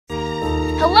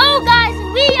Hello guys,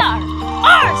 and we are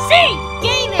RC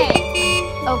Gaming!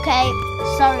 Okay,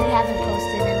 sorry we haven't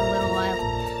posted in a little while.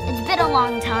 It's been a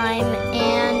long time,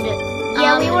 and we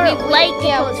like to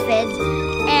post vids,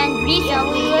 and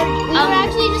recently we were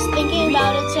actually just thinking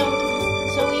about it, so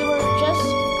we were just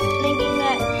thinking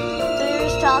that we were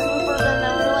just talking for a bit, and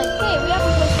then we were like, hey, we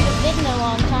haven't posted a vid in a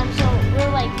long time, so we were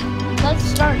like, let's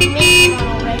start making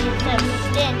one already instead of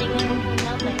standing there and doing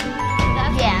nothing.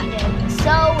 That's what we did.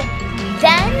 So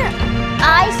then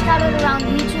I scouted around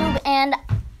YouTube, and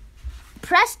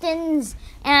Preston's,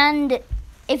 and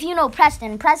if you know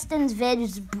Preston's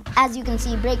vids, as you can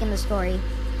see, breaking the story,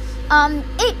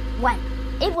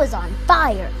 it was on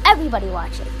fire. Everybody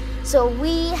watched it. So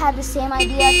we had the same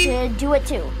idea to do it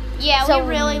too. Yeah, so, we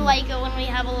really like it when we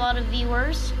have a lot of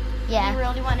viewers. Yeah. We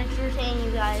really want to entertain you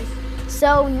guys.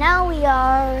 So now we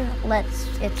are,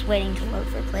 it's waiting to load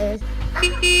for players.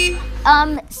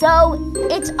 So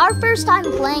it's our first time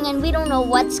playing, and we don't know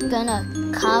what's gonna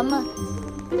come,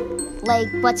 like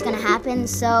what's gonna happen.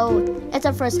 So it's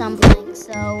our first time playing.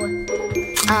 So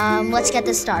let's get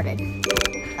this started.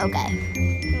 Okay.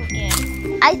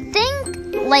 I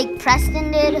think like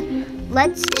Preston did.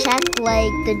 Let's check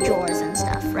like the drawers and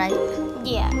stuff, right?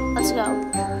 Yeah. Let's go.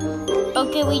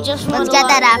 Okay, we just let's get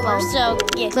that apple. So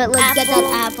yeah. Let's get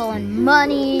that apple and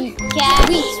money. Cash.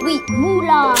 Sweet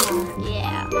moolah.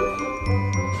 Yeah.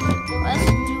 Let's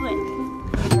do it.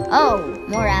 Oh,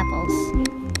 more apples.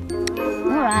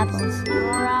 More apples.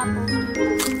 More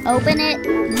apples. Open it.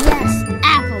 Yes,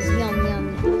 apples. Yum,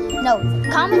 yum. No,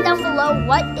 comment down below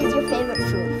what is your favorite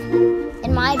fruit.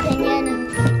 In my opinion,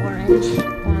 orange.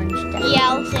 Orange, definitely. Yeah,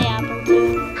 I'll say apple too.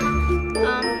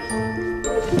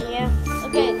 Yeah.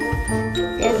 Okay.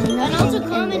 And also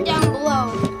comment down below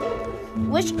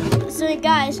so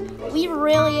guys, we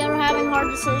really are having a hard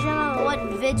decision on what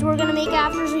vids we're gonna make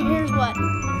after, so here's what.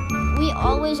 We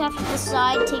always have to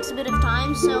decide, it takes a bit of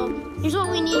time, so here's what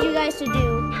we need you guys to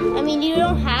do. I mean, you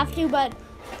don't have to, but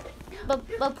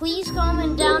please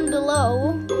comment down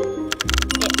below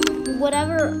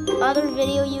whatever other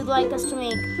video you'd like us to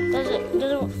make.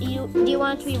 Do you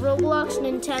want it to be Roblox,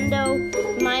 Nintendo,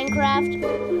 Minecraft?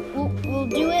 We'll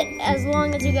do it as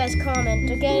long as you guys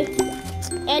comment, okay?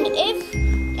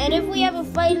 And if we have a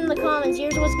fight in the comments,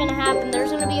 here's what's gonna happen.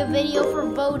 There's gonna be a video for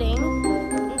voting,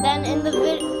 and then in the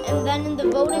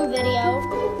voting video,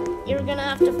 you're gonna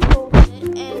have to post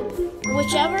it, and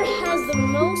whichever has the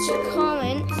most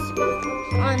comments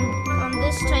on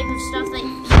this type of stuff that you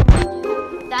want to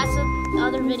do, that's the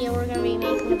other video we're gonna be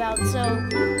making about. So you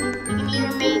can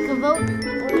either make a vote,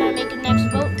 we're gonna make a next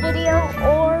vote video,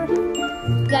 or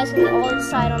you guys can all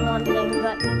decide on one thing,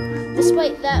 but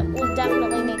despite that, we'll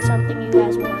definitely make something you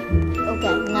guys want.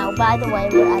 Okay, now by the way,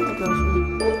 we're at the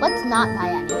grocery. Let's not buy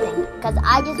anything, because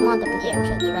I just want the potato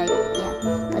chips, right? Yeah,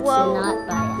 let's not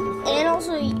buy anything. And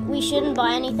also, we shouldn't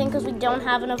buy anything because we don't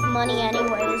have enough money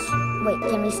anyways. Wait,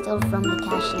 can we steal from the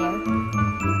cashier?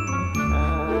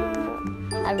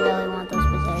 I really want those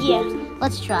potato chips. Yeah.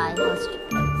 Let's try.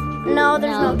 No,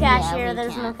 there's no cashier. Yeah,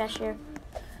 there's no cashier.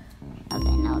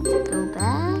 Okay, now let's go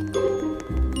back.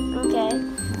 Okay.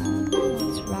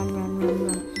 Let's run.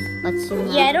 Let's zoom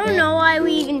out. Yeah, I don't know why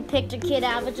we even picked a kid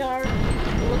avatar.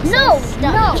 No.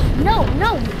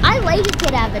 I like a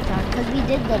kid avatar because we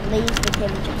did the Lay's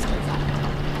potato chips kids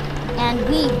avatar. And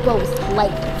we both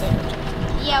like potato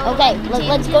chips. Yeah. Okay,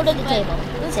 let's go to the table.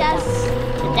 Sit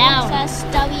down. Let's ask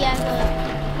Stubby as a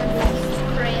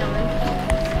crayon.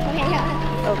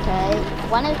 Okay.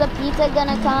 When is the pizza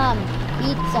gonna come?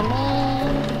 Pizza, man.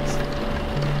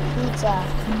 Pizza.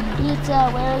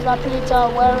 Where is the pizza?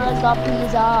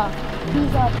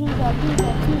 Pizza.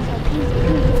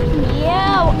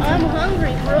 Yeah, I'm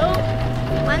hungry, bro.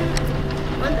 When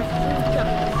the food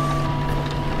comes.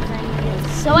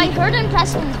 So I heard in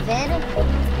Preston's vid,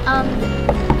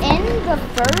 in the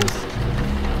first.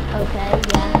 Okay,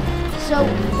 yeah. So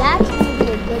that's gonna be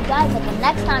a good guy, but the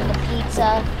next time the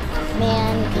pizza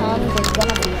man comes, it's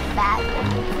gonna be a bad guy.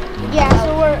 Yeah,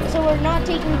 so we're not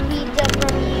taking pizza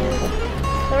from you.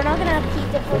 We're not gonna have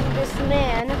pizza from this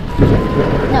man.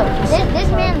 No, this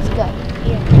man's good.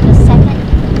 Yeah. In the second.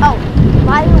 Oh,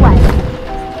 by the way,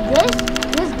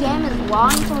 this game is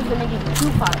long, so we're gonna do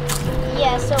 2 parts.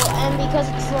 Yeah. So and because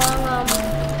it's long,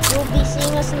 you'll be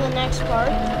seeing us in the next part.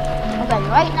 Okay.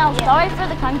 Right now, sorry for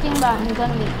the crunching, but I'm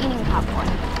gonna be eating popcorn.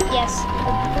 Yes.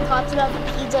 The thoughts about the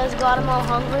pizza has got him all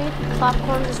hungry.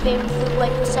 Popcorn's his favorite food,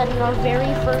 like we said in our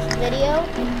very first video.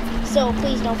 So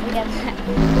please don't forget that.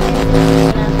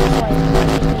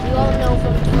 Because you all know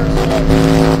from the first video.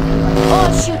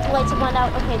 Oh shoot, the lights have went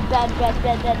out. Okay, bed.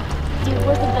 Dude,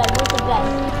 where's the bed?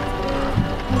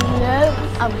 No.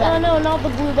 Oh no, not the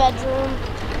blue bedroom.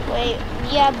 Wait,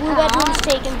 yeah, blue bedroom's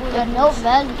taken. Blue There's bedroom. no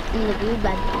bed in the blue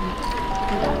bedroom.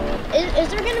 Is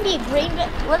there gonna be a green bed?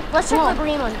 Let's check the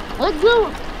green one. Let's do.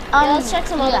 Yeah, let's check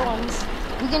some other ones.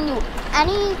 We can do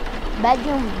any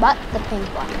bedroom but the pink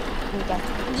one. Okay.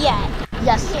 Yeah.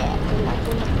 Yes. Yeah.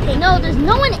 No, there's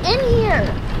no one in here.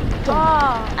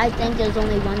 Oh. I think there's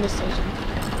only one decision.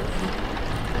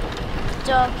 It's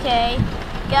okay.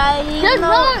 Guys, There's no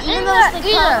one in there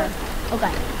either. color.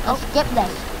 Okay. Let's skip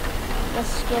this. Let's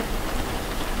skip.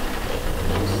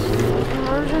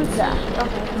 Emergency.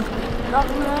 Okay.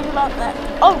 Nothing wrong about that.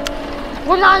 Oh,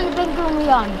 we're not in the pink room,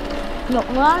 Leon. No,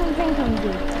 we're not in the pink room,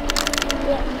 dude.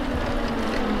 Yeah.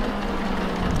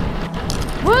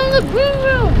 We're in the green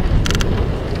room.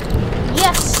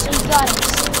 Yes, we got it.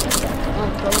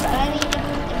 Let's go back. I mean,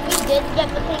 if we did get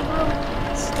the pink room,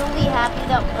 I'd still be happy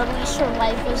that at least her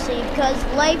life was saved, because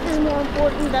life is more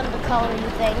important than the color, you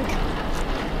think.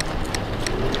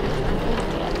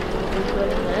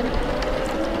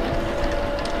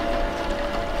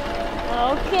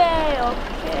 Okay,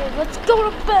 let's go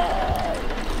to bed.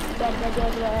 Bed.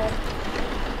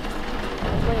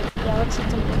 Wait, yeah, let's eat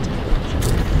some pizza.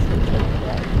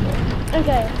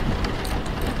 Okay.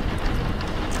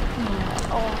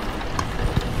 Oh.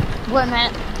 Wait a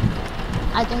minute.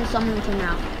 I think someone came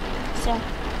out. So,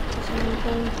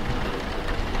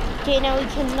 okay, now we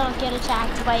cannot get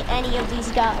attacked by any of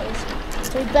these guys.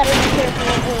 So we better be careful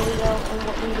of where we go and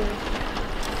what we do.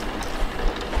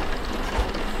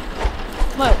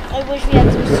 Wait. I wish we had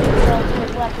some super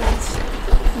ultimate weapons.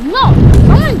 No,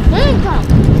 someone didn't come.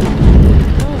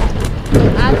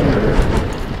 Actually,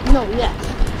 no, yes.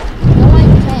 No one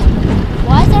came.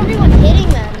 Why is everyone hitting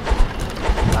them?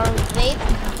 Are they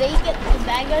get the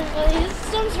bad guys? Is this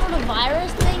some sort of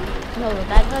virus thing? No, the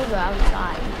bad guys are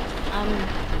outside.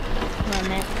 Wait a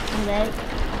minute.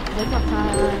 Wake up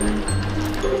time.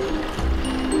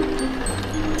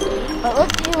 But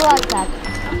let's see who got attacked.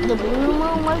 The blue room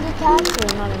was attacked, so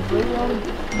not a blue room.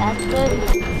 That's good.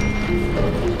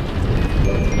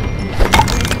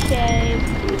 Okay.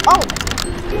 Oh!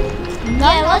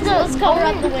 Yeah, let's cover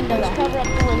up the windows. Cover up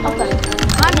the windows. Okay.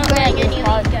 I'm not letting any of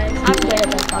these guys. I'm good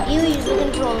at this part. You use the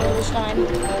controller this time.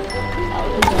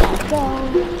 Go.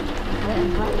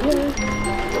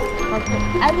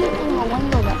 Every single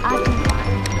window that I can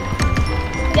find.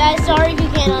 Guys, sorry if you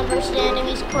can't understand him.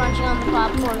 He's crunching on the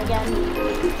popcorn again.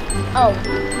 Oh.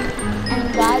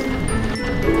 And guys,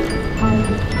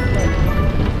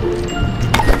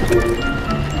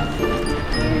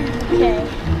 okay.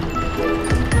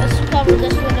 Let's cover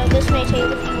this window. This may take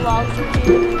a few logs or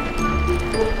two.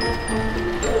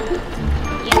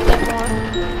 Yeah, get more.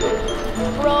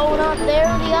 Bro, not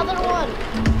there. The other one.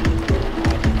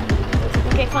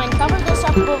 Okay, fine. Cover this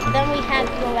up, but then we have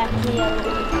to go back to the other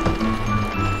one.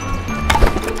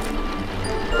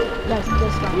 that's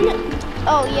this one.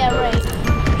 Oh, yeah, right.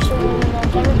 So we'll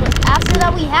cover, but after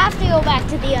that, we have to go back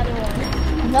to the other one.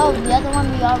 No, the other one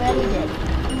we already did.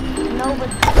 No, but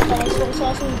I still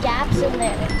saw some gaps in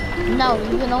there. No,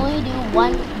 you can only do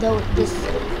one. You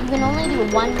can only do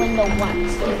one window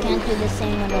once. You can't do the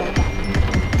same window again.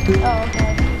 Oh,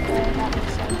 okay. That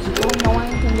makes sense. So no one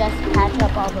can just patch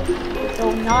up all those.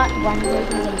 So not one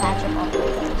person can patch up all those.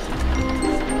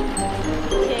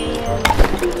 Okay,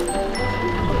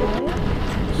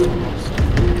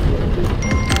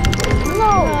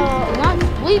 No, not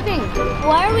sleeping.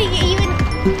 why are we even...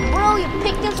 Bro, you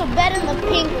picked us a bed in the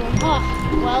pink room. Oh,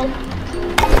 well,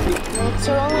 it's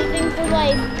our only thing for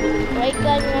life. Right,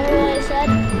 guys? Remember what I said?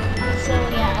 So,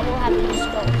 yeah, we'll have to just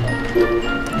go for it.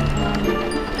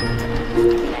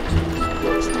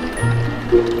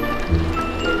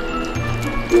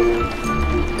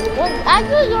 Well,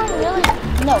 actually, don't really.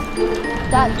 No,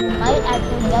 that might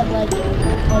actually get like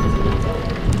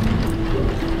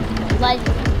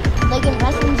in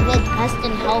Preston's did test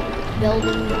and help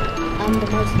building the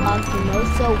most logs the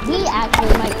most. So we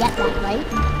actually might get that, right?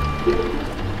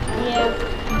 Yeah,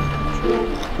 true.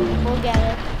 We'll get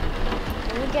it.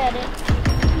 We'll get it.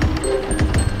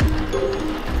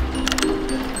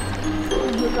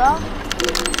 Good job.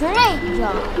 Great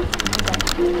job.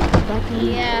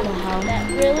 Okay. Yeah, The hell? that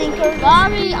really encouraged.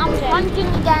 Sorry, I'm punching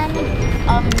again.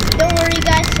 Don't worry,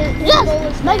 guys. Yes,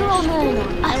 Mega World Millionaire.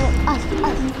 Us.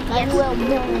 Mega Yes. World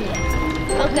Millionaire.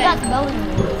 Okay. That's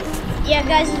millionaire. Yeah,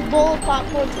 guys, his bowl of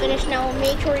popcorn's finished now. We'll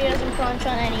make sure he doesn't crunch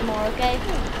on anymore, okay?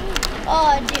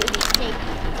 Oh, dude, he's taking it.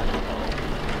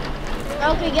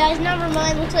 Okay, guys, never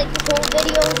mind. Looks like the whole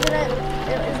video is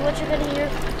what you're gonna hear.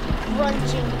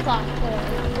 Crunching popcorn.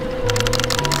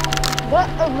 What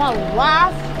am I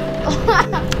laugh?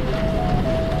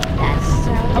 That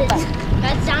sounded. Okay.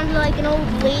 That like an old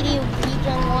lady who keeps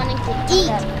on wanting to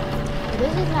eat.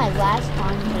 This is my last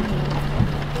time taking popcorn.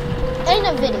 In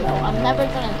a video. I'm never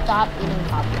gonna stop eating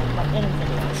popcorn, but in a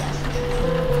video, yes.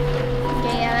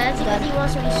 Okay, yeah, that's because he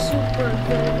wants to be super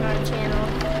good on our channel.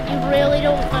 You really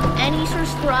don't want any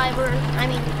subscribers. I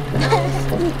mean,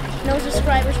 no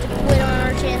subscribers to quit on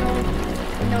our channel.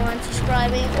 No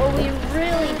unsubscribing, or we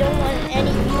really don't want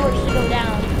any viewers to go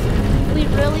down. We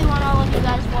really want all of you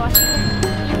guys watching.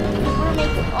 We're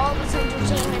making all this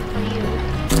entertainment for you.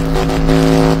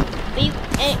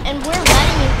 And we're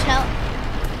letting you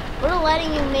we're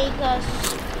letting you make us.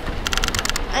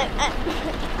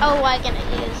 Oh, I can.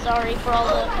 Sorry for all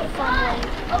the fumbling.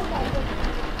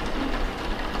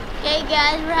 Okay,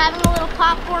 guys, we're having a little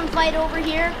popcorn fight over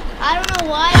here. I don't know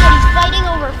why, but he's fighting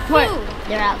over food.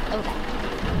 They're out. Okay.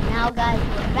 Now, guys,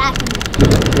 we're back in the game.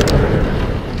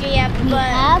 Okay, yeah,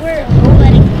 but we're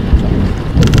letting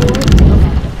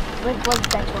let's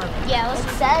get to it. Yeah, it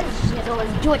says, so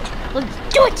let's do it. Let's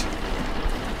do it.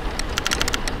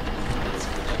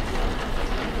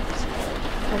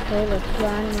 Okay, let's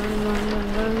run.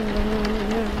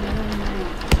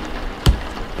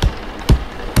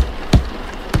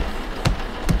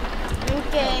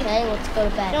 Okay, let's go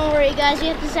to bed. Don't worry, guys. You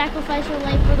have to sacrifice your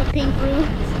life for the pink room.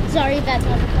 Sorry if that's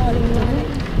not the quality of it.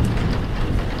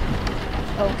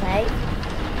 Okay.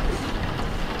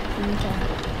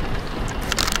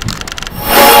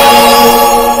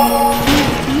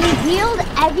 You healed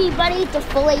everybody to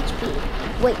full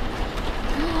HP. Wait.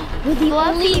 We're the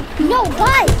only... No,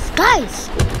 guys!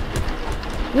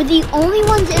 We're the only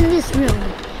ones in this room.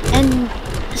 And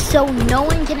so no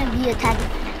one's gonna be attacked.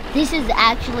 This is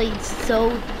actually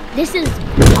so... This is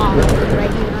pog,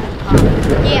 right?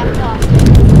 Yeah, pog.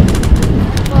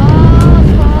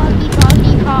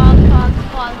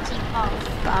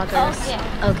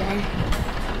 Okay.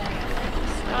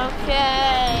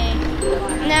 Okay.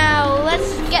 Now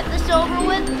let's get this over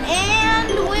with, and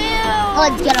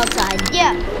let's get outside.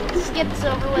 Yeah, let's get this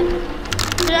over with.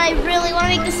 But I really want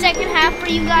to make the second half for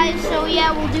you guys, so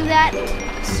yeah, we'll do that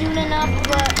soon enough.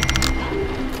 But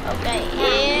okay,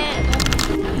 yeah.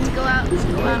 Let's go out.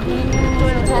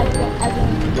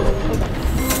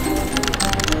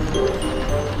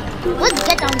 Let's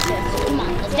get downstairs. Come on.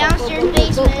 Let's downstairs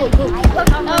basement. Go.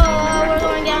 Oh, we're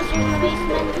going downstairs in the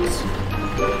basement.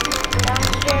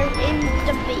 Downstairs in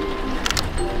the basement.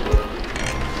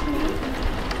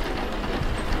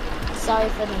 Sorry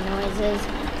for the noises.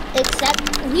 Except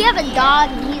we have a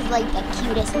dog and he's like the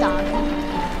cutest dog.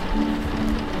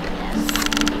 Yes.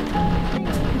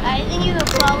 I think you could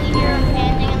probably hear him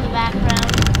panting in the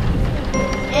background.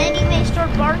 And he may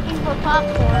start barking for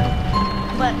popcorn.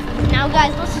 But now,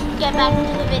 guys, let's just get back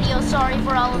into the video. Sorry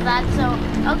for all of that. So,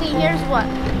 okay, here's what.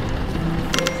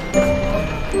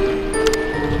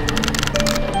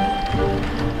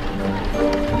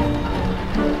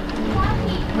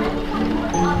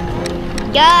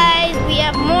 Guys, we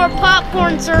have more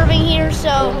popcorn serving here,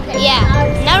 so yeah,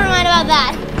 never mind about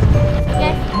that.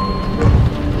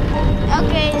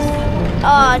 Okay.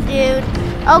 Oh, dude.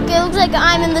 Okay, looks like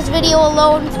I'm in this video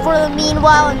alone for the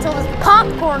meanwhile until this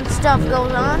popcorn stuff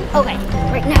goes on. Okay,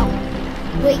 right now.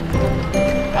 Wait.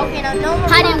 Okay, now no more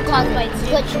hide in the popcorn closet. fights.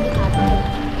 Glitch in the closet.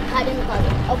 Hide in the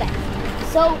closet. Okay.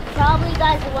 So probably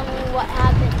guys are wondering what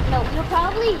happened. No, you're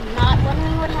probably not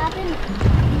wondering what happened.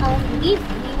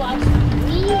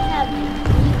 We have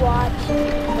rewatched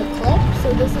the clip, so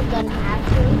this is gonna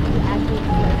actually be the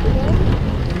video.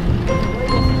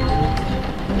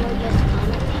 We're just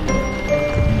commenting.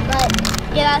 But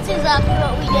yeah, that's exactly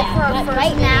what we did for our first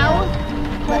right video.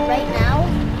 now,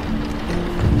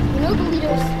 you know the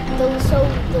leaders. So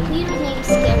the leader's name is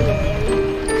Scary Berry.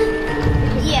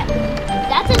 Yeah,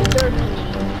 that's a derby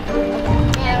name.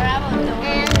 Okay. Yeah,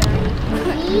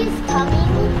 and he's coming.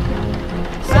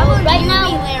 So Bravo right now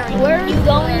we're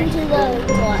going to the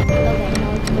what? Okay, now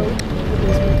let's go to the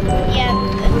basement. Yeah,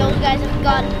 those guys have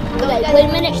got. Okay, wait a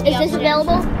minute. Is this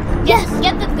available? Yes.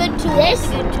 Get the good tool.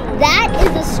 That is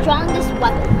the strongest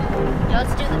weapon. Yeah,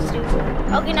 let's do this, dude.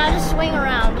 Okay, now just swing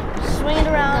around. Just swing it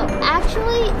around. No,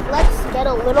 actually, let's get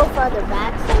a little farther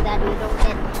back so that we don't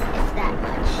get hit that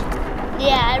much.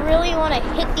 Yeah, I really want to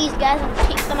hit these guys and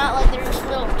kick them out like they're just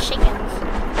little chickens.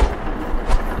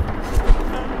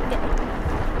 Okay.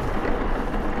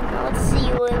 Now let's see,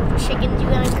 little chickens, you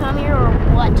gonna come here or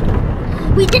what?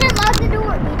 We didn't lock the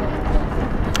door.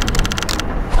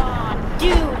 Aw,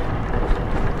 dude.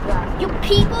 You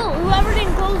people, whoever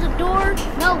didn't close the door.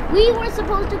 No, we were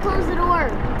supposed to close the door.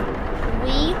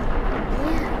 We?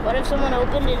 Yeah. What if someone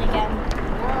opened it again?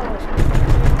 No.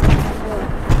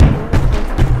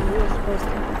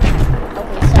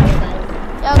 Okay, sorry guys.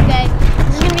 Okay,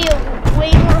 this is gonna be a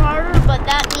way more harder, but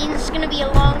that means it's gonna be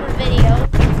a longer video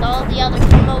with all the other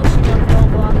promotion of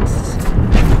Roblox.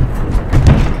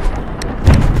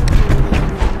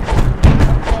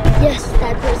 Yes,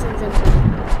 that person's in front.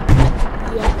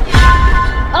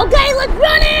 Yeah. Okay, let's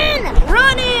run in!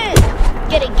 Run it!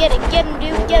 Get it,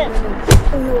 dude, get it.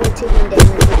 Oh no, we're taking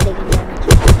damage, No,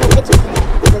 it's okay.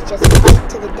 Let's just fight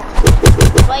to the death.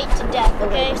 Fight to death,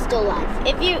 okay? We're still alive.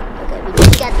 If you Okay, we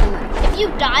just got the money. if you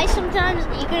die sometimes,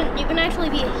 you can actually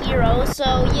be a hero.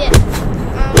 So yeah,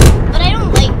 but I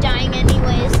don't like dying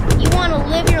anyways. You want to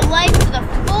live your life to the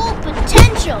full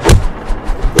potential.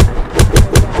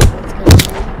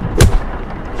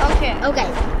 Okay. Okay,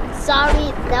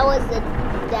 sorry, that was a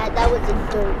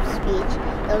dope speech.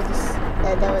 That was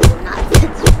a not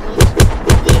good speech.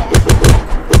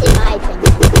 Yeah, in my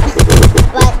opinion.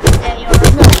 But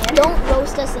don't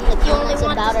roast us in the You only comments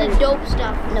want about the our dope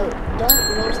stuff. no. Don't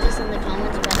roast us in the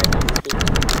comments about our dumb speech.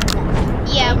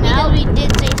 Yeah, Okay, now because we did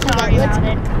say sorry let's-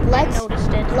 about it. let's- I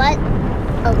noticed it.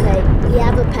 Okay, we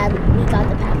have a pad. We got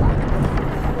the padlock.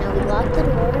 Now we lock the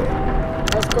door.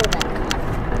 Let's go to bed.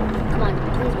 Come on,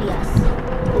 please be us.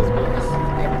 Please be us. I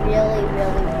really,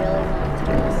 really, really want to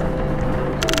do this.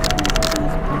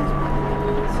 Please, please,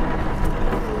 please, please.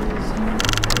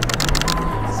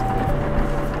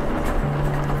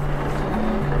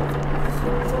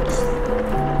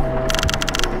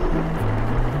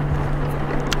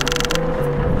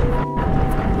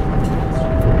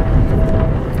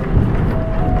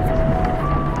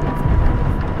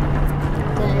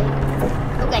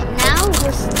 Okay, now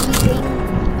we're sleeping.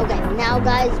 Okay, now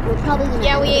guys, we're probably gonna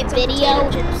Yeah, we end ate the some video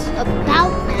potato chips.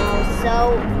 about now.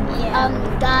 So, Yeah.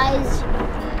 guys,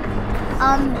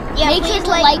 Yeah, make sure please to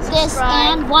like like and this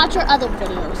subscribe. and watch our other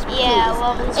videos. Yeah, please.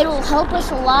 love and It'll help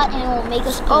us a lot and it will make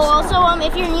us post Oh, also, more.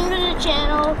 if you're new to the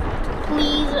channel,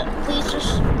 please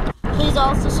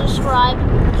also subscribe.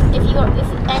 If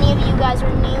any of you guys are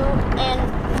new,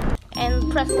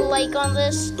 and press the like on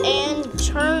this and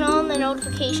turn on the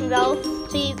notification bell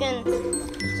so you can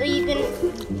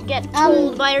get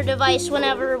told by your device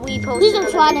whenever we post. Please another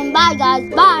subscribe video. and bye,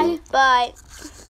 guys. Bye. Bye.